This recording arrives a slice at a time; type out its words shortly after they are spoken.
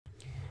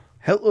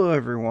Hello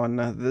everyone,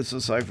 this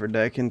is Cipher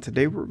and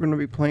today we're going to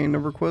be playing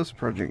Everquest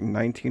Project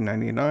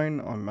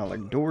 1999 on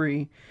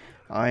Malagdori.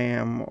 I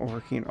am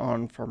working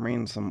on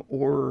farming some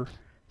ore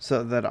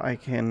so that I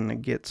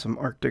can get some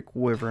Arctic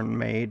Wyvern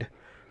made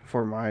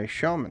for my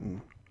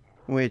Shaman,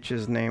 which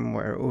is named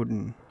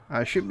Odin.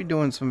 I should be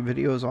doing some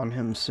videos on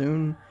him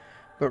soon,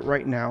 but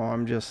right now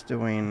I'm just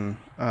doing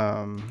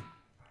some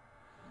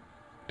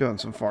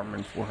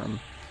farming for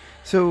him.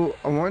 So,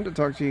 I wanted to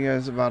talk to you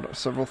guys about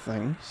several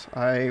things.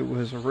 I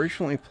was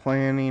originally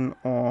planning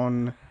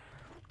on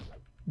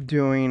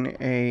doing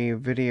a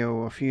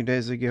video a few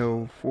days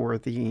ago for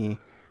the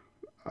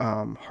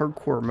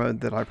hardcore mode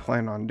that I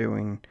plan on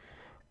doing,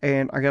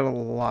 and I got a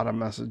lot of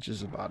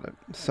messages about it.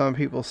 Some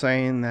people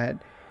saying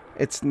that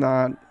it's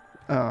not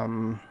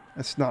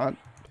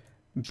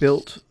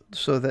built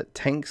so that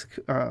tanks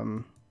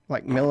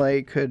like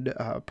melee could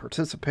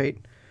participate.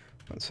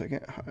 1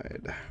 second,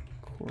 hide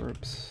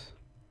corpse.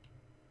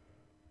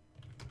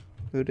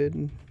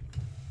 Looted.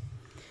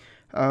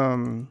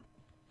 So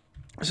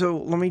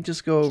let me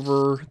just go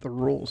over the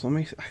rules.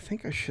 I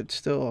think I should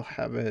still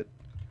have it.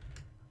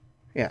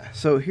 Yeah,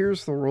 so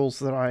here's the rules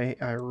that I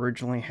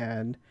originally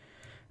had.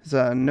 It's,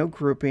 no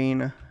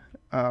grouping,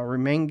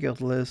 remain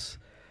guildless.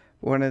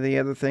 One of the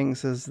other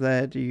things is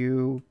that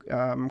you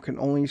can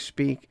only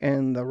speak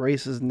in the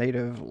race's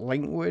native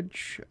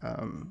language.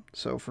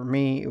 So for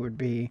me, it would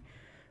be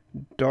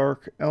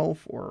Dark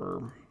Elf,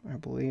 or I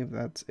believe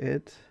that's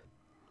it.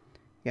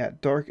 Yeah,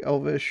 Dark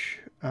Elvish,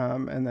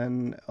 and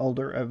then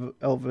Elder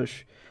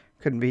Elvish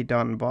could be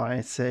done by,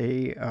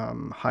 say,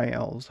 High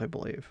Elves, I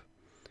believe.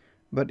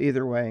 But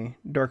either way,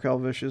 Dark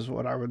Elvish is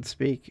what I would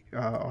speak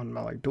on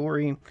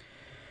Malagdori.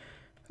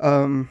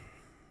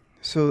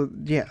 So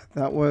yeah,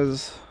 that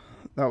was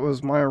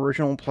my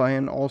original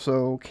plan.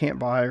 Also, can't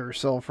buy or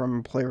sell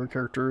from player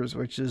characters,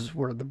 which is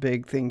where the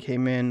big thing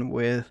came in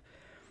with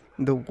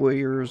the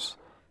warriors.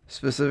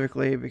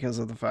 Specifically because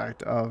of the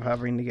fact of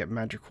having to get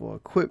magical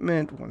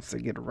equipment. Once they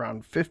get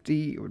around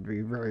 50, it would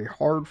be very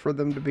hard for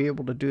them to be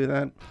able to do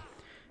that.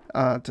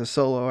 To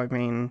solo, I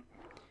mean.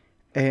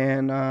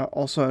 And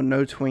also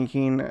no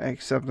twinking,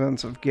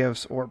 acceptance of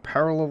gifts, or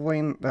power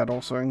leveling. That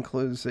also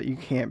includes that you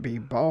can't be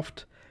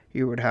buffed.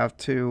 You would have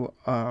to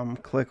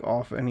click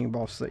off any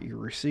buffs that you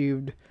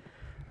received.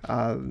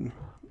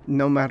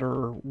 No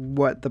matter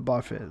what the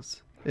buff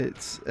is.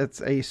 It's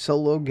a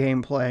solo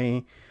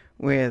gameplay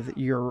with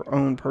your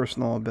own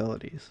personal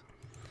abilities.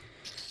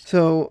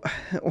 So,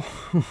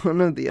 one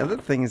of the other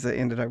things that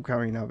ended up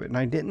coming of it, and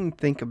I didn't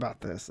think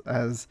about this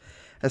as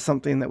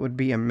something that would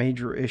be a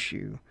major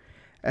issue,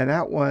 and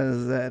that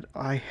was that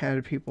I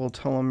had people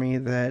telling me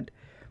that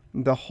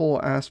the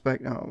whole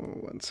aspect,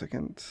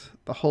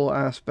 the whole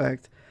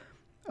aspect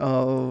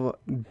of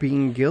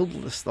being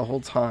guildless the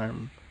whole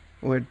time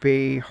would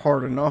be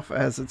hard enough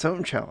as its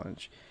own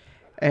challenge.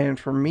 And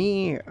for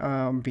me,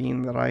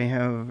 being that I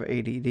have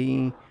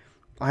ADD,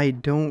 I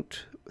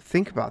don't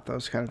think about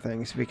those kind of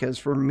things, because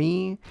for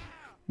me,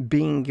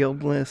 being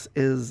guildless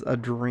is a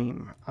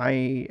dream.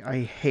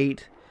 I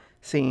hate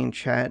seeing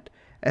chat,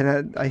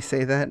 and I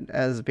say that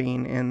as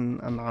being in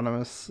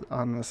anonymous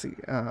on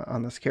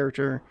this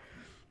character,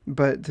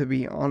 but to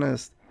be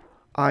honest,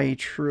 I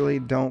truly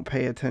don't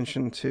pay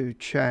attention to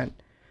chat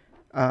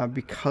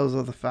because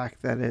of the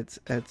fact that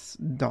it's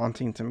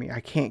daunting to me.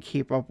 I can't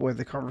keep up with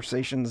the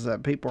conversations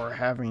that people are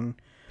having.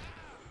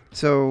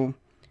 So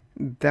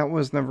that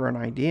was never an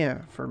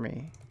idea for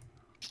me.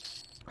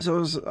 So it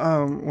was,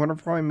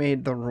 whenever I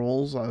made the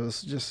rules, I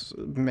was just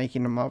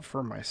making them up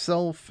for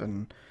myself,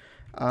 and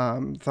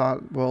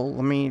thought, well,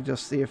 let me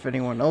just see if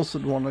anyone else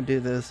would want to do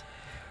this.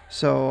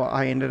 So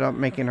I ended up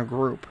making a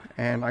group,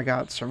 and I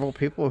got several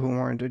people who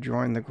wanted to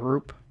join the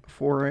group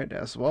for it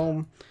as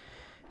well.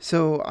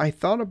 So I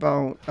thought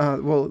about,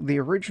 well, the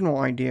original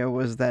idea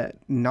was that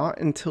not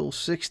until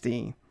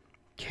 60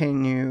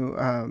 can you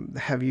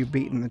have you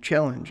beaten the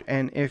challenge,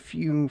 and if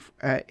you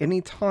at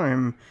any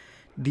time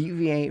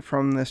deviate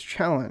from this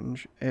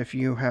challenge, if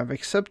you have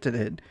accepted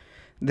it,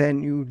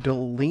 then you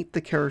delete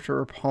the character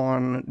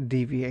upon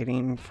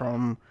deviating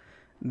from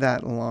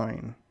that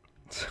line.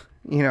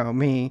 You know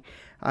me,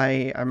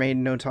 I made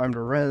No Time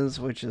to Res,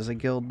 which is a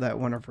guild that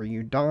whenever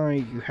you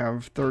die, you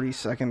have 30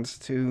 seconds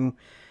to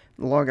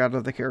log out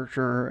of the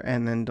character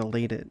and then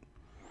delete it.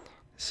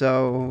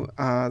 So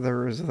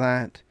there is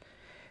that.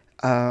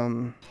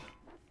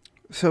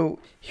 So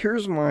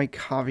here's my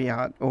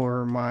caveat,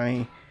 or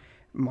my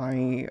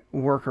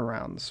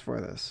workarounds for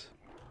this.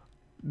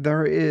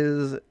 There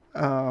is,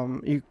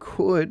 you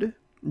could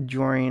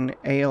join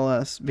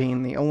ALS,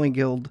 being the only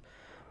guild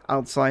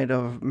outside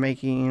of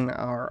making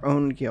our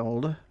own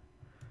guild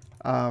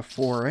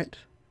for it,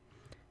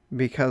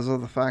 because of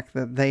the fact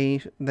that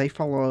they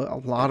follow a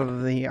lot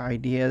of the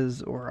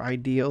ideas or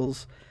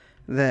ideals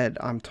that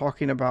I'm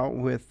talking about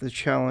with the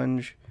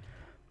challenge.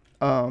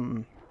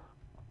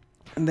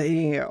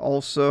 They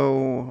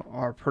also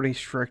are pretty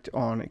strict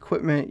on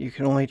equipment. You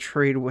can only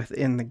trade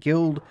within the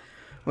guild,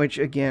 which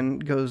again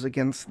goes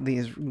against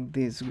these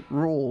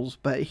rules.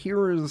 But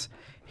here's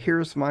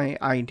my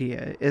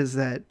idea, is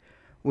that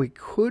We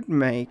could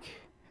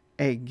make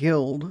a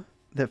guild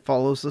that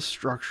follows the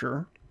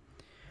structure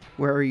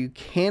where you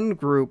can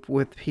group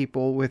with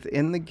people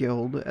within the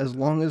guild as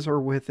long as they're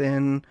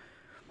within,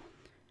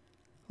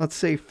 let's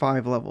say,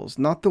 5 levels.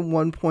 Not the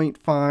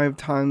 1.5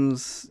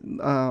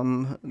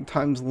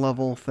 times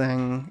level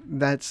thing.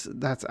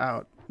 That's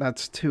out.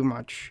 That's too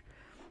much.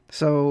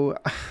 So,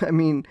 I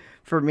mean,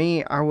 for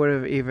me, I would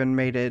have even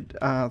made it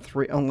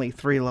only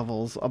 3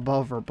 levels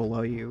above or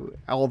below you.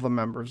 All the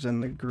members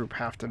in the group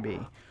have to be.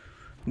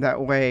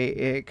 That way,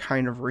 it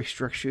kind of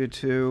restricts you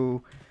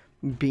to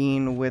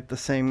being with the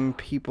same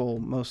people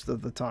most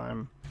of the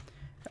time.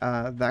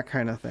 That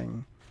kind of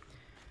thing.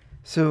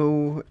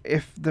 So,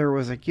 if there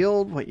was a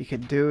guild, what you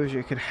could do is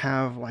you could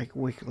have, like,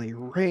 weekly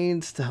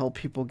raids to help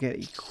people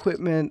get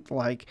equipment,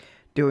 like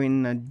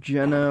doing a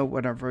Jenna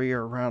whenever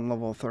you're around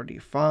level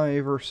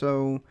 35 or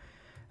so,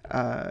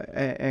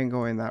 and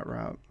going that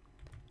route.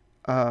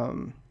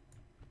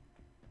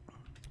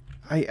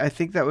 I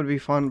think that would be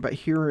fun, but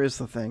here is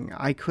the thing.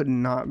 I could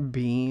not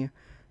be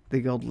the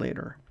guild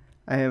leader.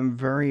 I am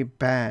very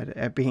bad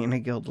at being a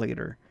guild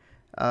leader.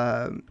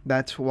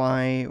 That's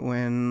why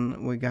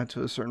when we got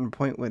to a certain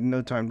point with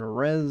no time to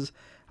res,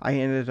 I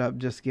ended up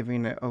just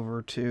giving it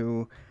over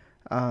to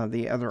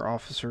the other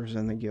officers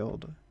in the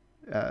guild.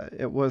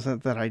 It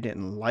wasn't that I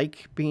didn't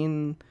like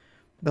being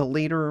the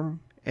leader,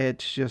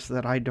 it's just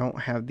that I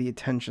don't have the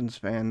attention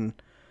span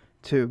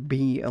to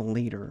be a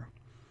leader.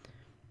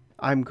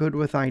 I'm good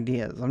with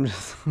ideas. I'm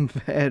just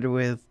bad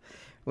with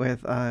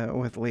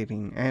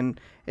leading, and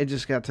it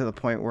just got to the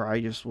point where I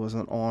just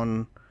wasn't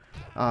on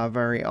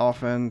very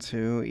often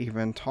to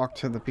even talk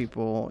to the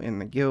people in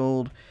the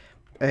guild,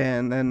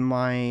 and then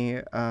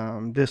my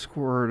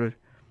Discord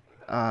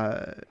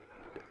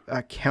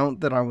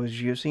account that I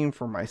was using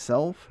for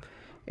myself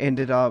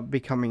ended up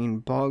becoming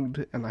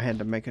bugged, and I had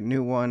to make a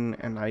new one,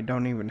 and I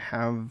don't even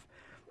have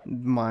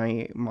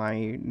my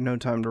No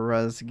Time to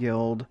Res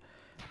guild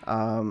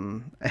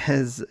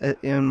as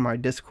in my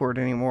Discord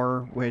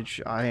anymore,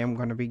 which I am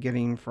going to be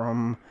getting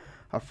from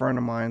a friend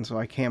of mine, so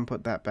I can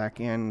put that back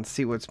in,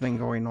 see what's been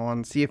going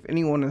on, see if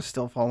anyone is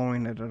still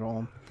following it at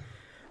all.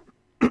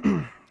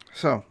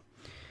 So,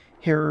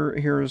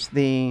 here's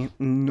the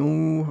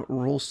new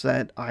rule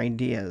set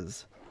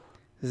ideas.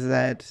 Is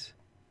that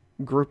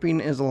grouping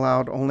is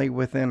allowed only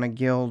within a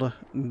guild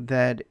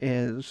that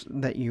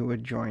you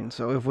would join.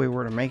 So if we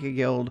were to make a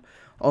guild,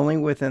 only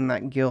within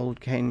that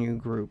guild can you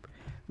group,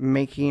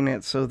 making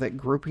it so that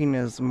grouping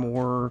is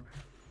more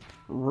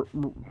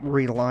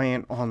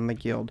reliant on the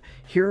guild.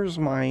 Here's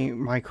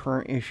my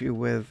current issue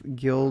with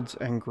guilds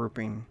and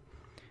grouping.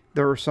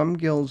 There are some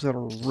guilds that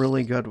are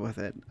really good with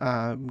it.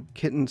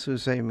 Kitten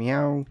Susei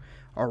Meow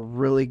are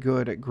really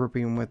good at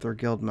grouping with their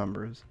guild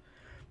members.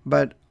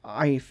 But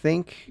I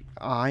think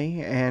I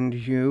and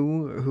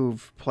you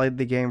who've played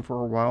the game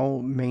for a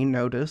while may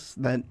notice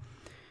that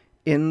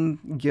in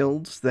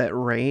guilds that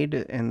raid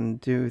and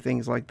do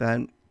things like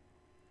that,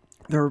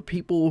 there are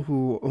people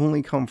who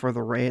only come for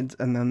the raids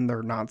and then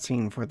they're not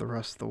seen for the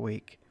rest of the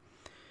week.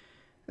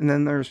 And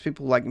then there's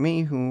people like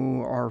me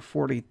who are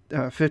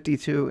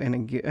 52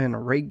 in a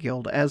raid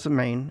guild as a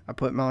main. I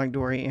put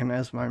Malagdori in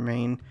as my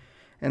main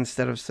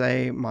instead of,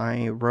 say,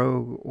 my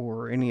rogue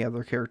or any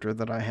other character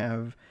that I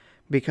have,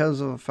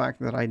 because of the fact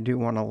that I do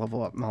want to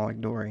level up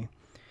Malagdori.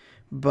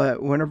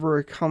 But whenever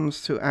it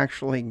comes to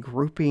actually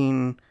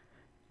grouping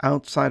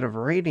outside of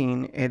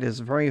raiding, it is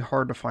very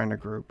hard to find a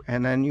group.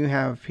 And then you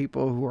have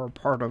people who are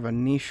part of a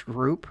niche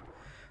group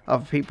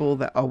of people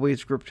that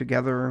always group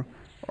together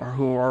or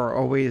who are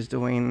always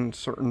doing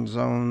certain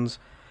zones.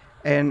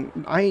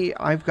 And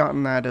I've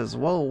gotten that as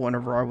well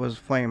whenever I was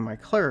playing my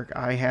cleric.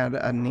 I had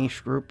a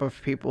niche group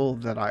of people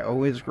that I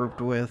always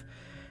grouped with,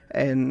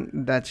 and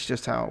that's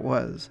just how it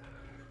was.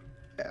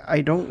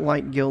 I don't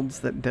like guilds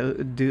that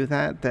do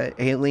that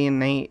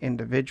alienate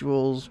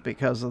individuals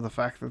because of the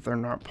fact that they're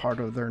not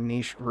part of their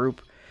niche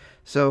group.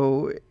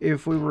 So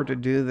if we were to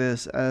do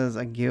this as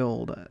a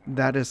guild,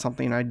 that is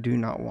something I do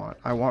not want.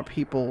 I want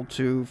people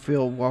to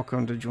feel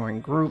welcome to join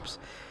groups.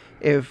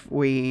 If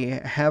we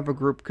have a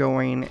group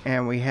going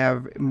and we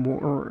have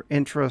more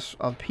interest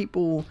of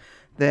people,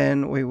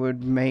 then we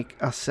would make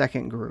a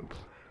second group.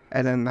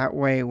 And then that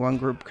way one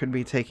group could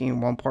be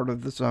taking one part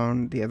of the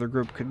zone, the other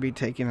group could be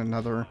taking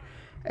another.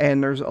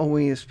 And there's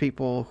always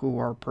people who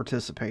are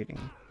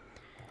participating.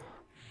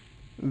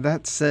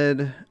 That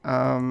said,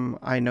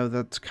 I know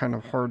that's kind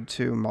of hard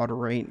to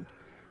moderate,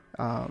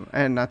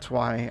 and that's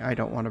why I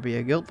don't want to be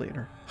a guild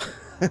leader.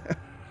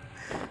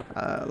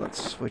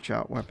 Let's switch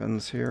out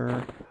weapons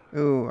here.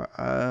 Ooh,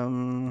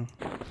 let's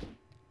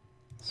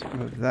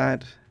move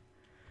that,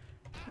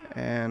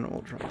 and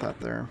we'll drop that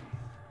there.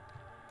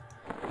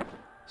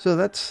 So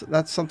that's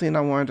something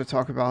I wanted to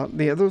talk about.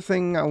 The other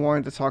thing I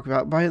wanted to talk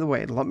about, by the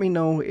way, let me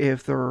know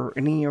if there are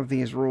any of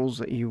these rules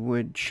that you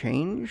would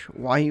change,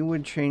 why you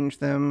would change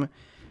them.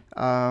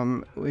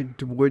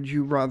 Would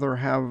you rather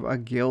have a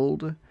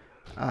guild?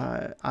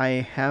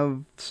 I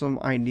have some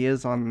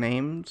ideas on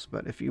names,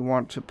 but if you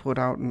want to put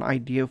out an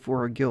idea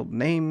for a guild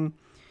name,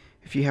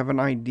 if you have an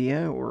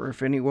idea, or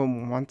if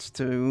anyone wants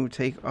to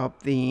take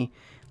up the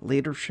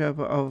leadership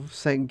of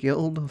said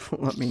guild,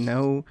 let me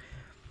know.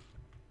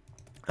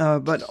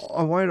 But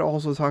I wanted to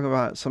also talk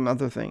about some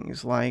other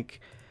things, like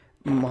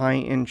my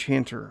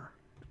enchanter.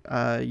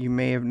 You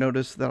may have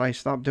noticed that I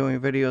stopped doing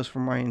videos for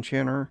my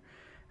enchanter,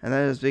 and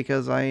that is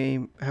because I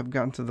have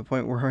gotten to the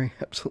point where I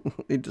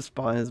absolutely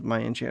despise my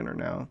enchanter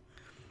now.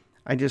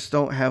 I just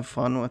don't have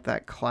fun with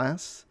that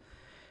class.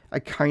 I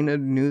kind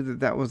of knew that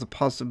that was a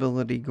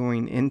possibility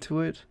going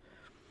into it.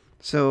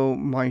 So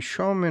my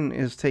shaman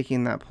is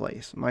taking that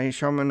place. My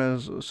shaman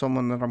is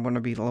someone that I'm going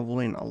to be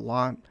leveling a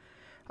lot.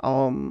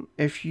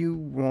 If you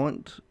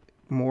want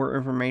more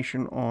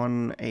information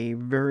on a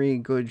very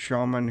good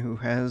shaman who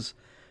has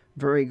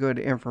very good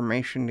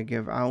information to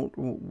give out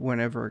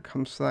whenever it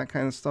comes to that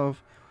kind of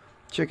stuff,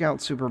 check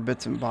out Super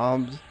Bits and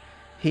Bobs.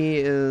 He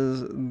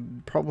is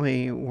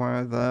probably one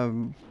of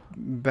the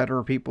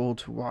better people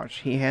to watch.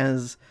 He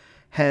has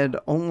had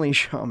only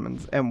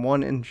shamans and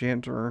one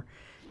enchanter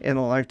in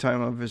the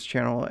lifetime of his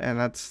channel, and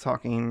that's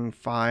talking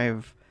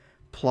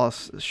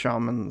 5+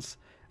 shamans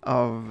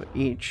of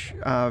each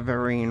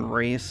varying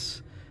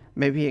race,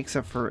 maybe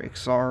except for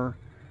Ixar.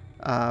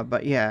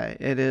 But yeah,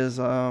 it is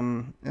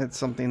it's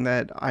something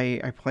that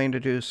I plan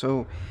to do.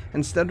 So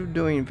instead of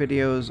doing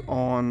videos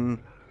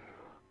on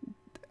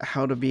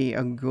how to be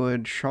a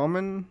good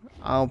shaman,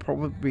 I'll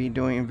probably be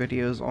doing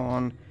videos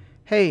on,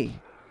 hey,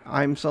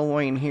 I'm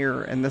soloing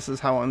here, and this is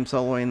how I'm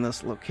soloing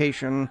this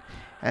location,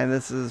 and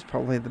this is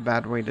probably the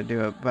bad way to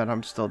do it, but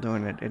I'm still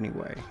doing it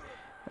anyway.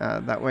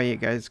 That way you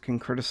guys can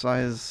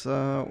criticize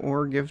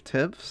or give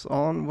tips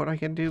on what I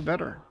can do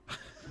better.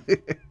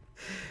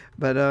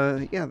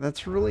 But yeah,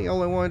 that's really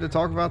all I wanted to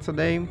talk about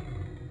today.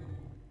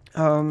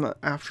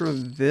 After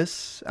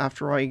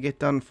I get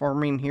done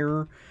farming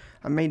here,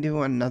 I may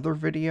do another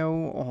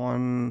video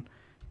on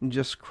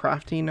just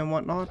crafting and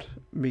whatnot,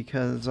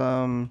 because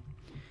I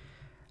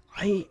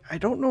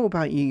don't know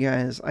about you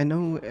guys. I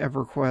know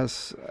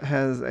EverQuest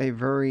has a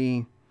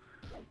very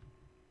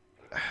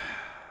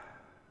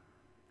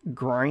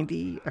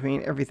grindy, I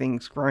mean,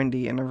 everything's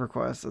grindy in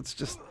EverQuest. It's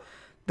just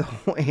the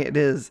way it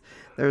is.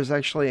 There's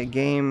actually a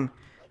game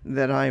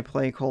that I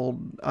play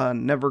called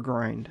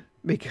Nevergrind,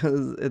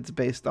 because it's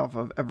based off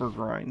of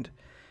Evergrind,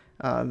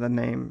 the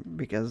name,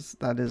 because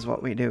that is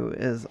what we do,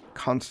 is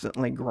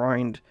constantly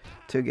grind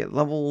to get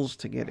levels,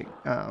 to get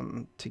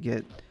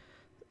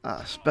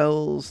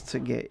spells, to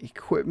get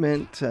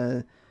equipment,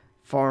 to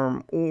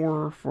farm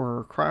ore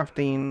for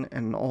crafting,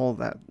 and all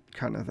that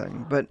kind of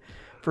thing. But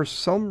for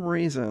some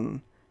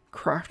reason,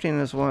 crafting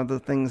is one of the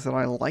things that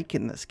I like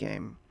in this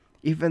game,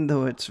 even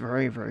though it's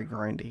very, very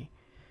grindy.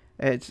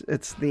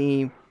 It's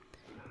the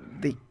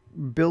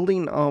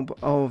building up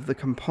of the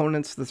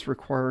components that's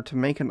required to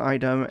make an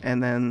item,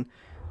 and then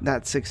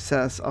that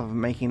success of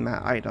making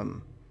that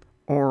item,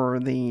 or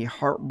the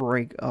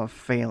heartbreak of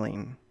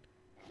failing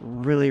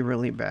really,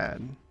 really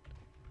bad.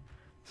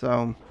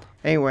 So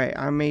anyway,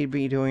 I may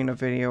be doing a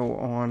video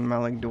on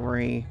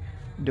Malagdori,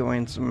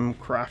 doing some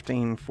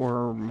crafting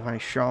for my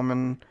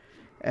shaman,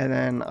 and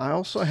then I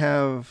also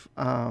have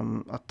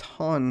a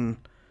ton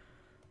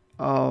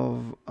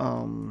of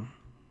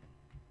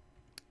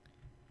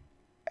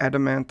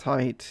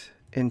adamantite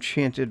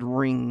enchanted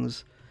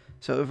rings.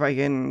 So if I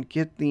can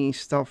get the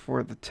stuff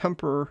for the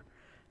temper,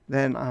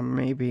 then I'm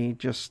maybe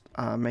just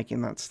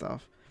making that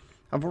stuff.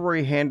 I've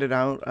already handed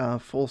out a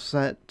full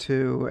set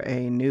to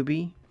a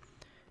newbie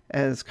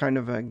as kind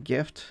of a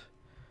gift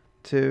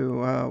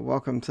to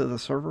welcome to the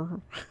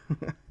server.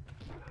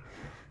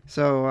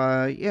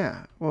 So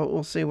yeah, well,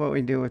 we'll see what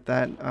we do with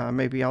that.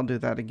 Maybe I'll do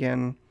that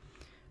again.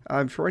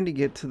 I'm trying to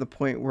get to the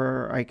point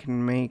where I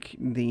can make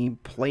the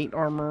plate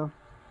armor,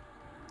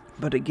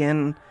 but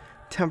again,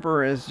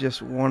 temper is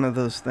just one of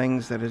those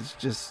things that is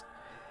just,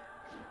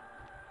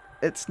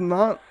 it's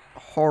not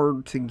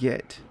hard to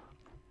get.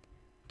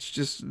 It's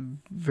just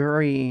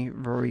very,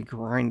 very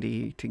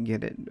grindy to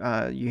get it.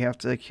 You have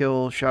to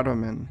kill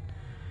Shadowmen.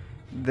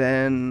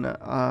 Then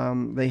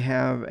they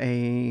have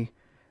a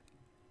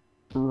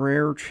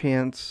rare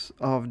chance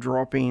of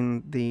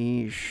dropping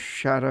the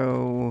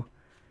Shadow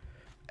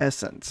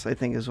Essence, I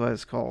think is what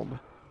it's called.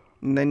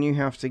 And then you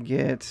have to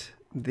get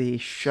the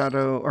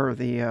Shadow, or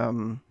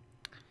the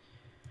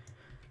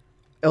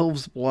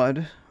Elves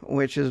Blood,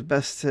 which is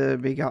best to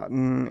be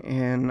gotten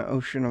in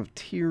Ocean of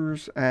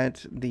Tears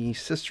at the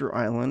Sister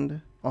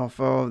Island off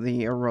of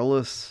the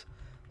Aurelus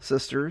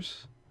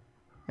Sisters.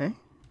 Hey,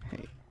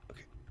 okay,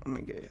 let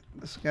me get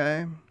this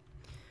guy.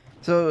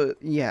 So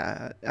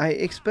yeah, I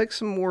expect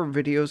some more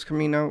videos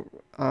coming out.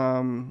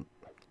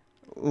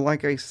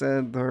 Like I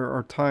said, there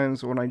are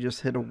times when I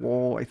just hit a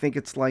wall. I think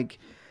it's like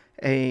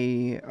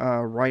a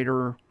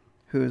writer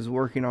who is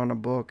working on a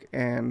book,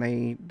 and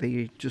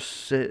they just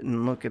sit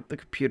and look at the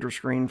computer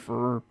screen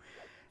for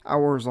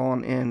hours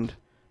on end,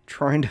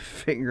 trying to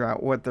figure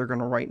out what they're going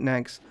to write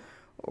next,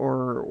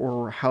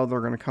 or how they're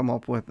going to come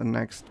up with the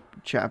next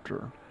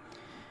chapter.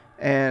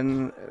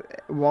 And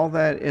while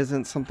that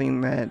isn't something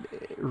that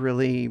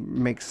really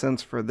makes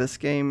sense for this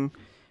game,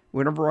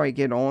 whenever I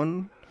get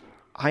on,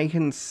 I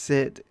can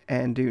sit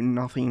and do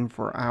nothing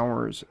for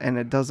hours and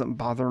it doesn't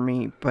bother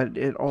me, but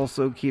it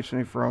also keeps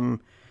me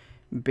from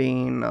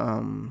being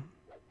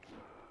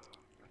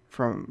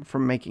from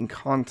making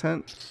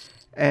content.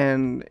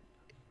 And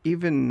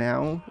even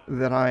now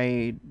that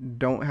I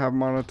don't have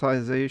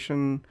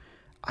monetization,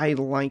 I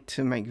like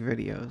to make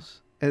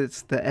videos.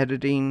 It's the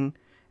editing,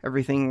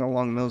 everything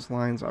along those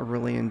lines I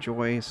really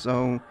enjoy.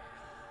 So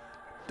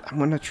I'm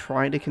going to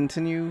try to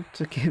continue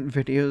to get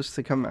videos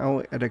to come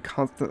out at a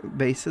constant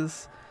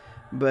basis,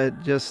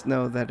 but just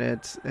know that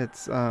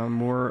it's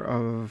more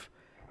of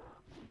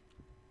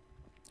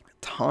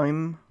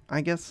time, I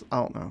guess.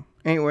 I don't know.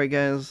 Anyway,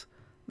 guys,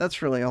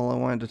 that's really all I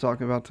wanted to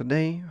talk about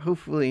today.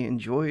 Hopefully you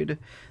enjoyed.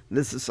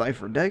 This is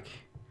Cipher Deck.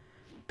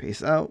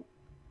 Peace out.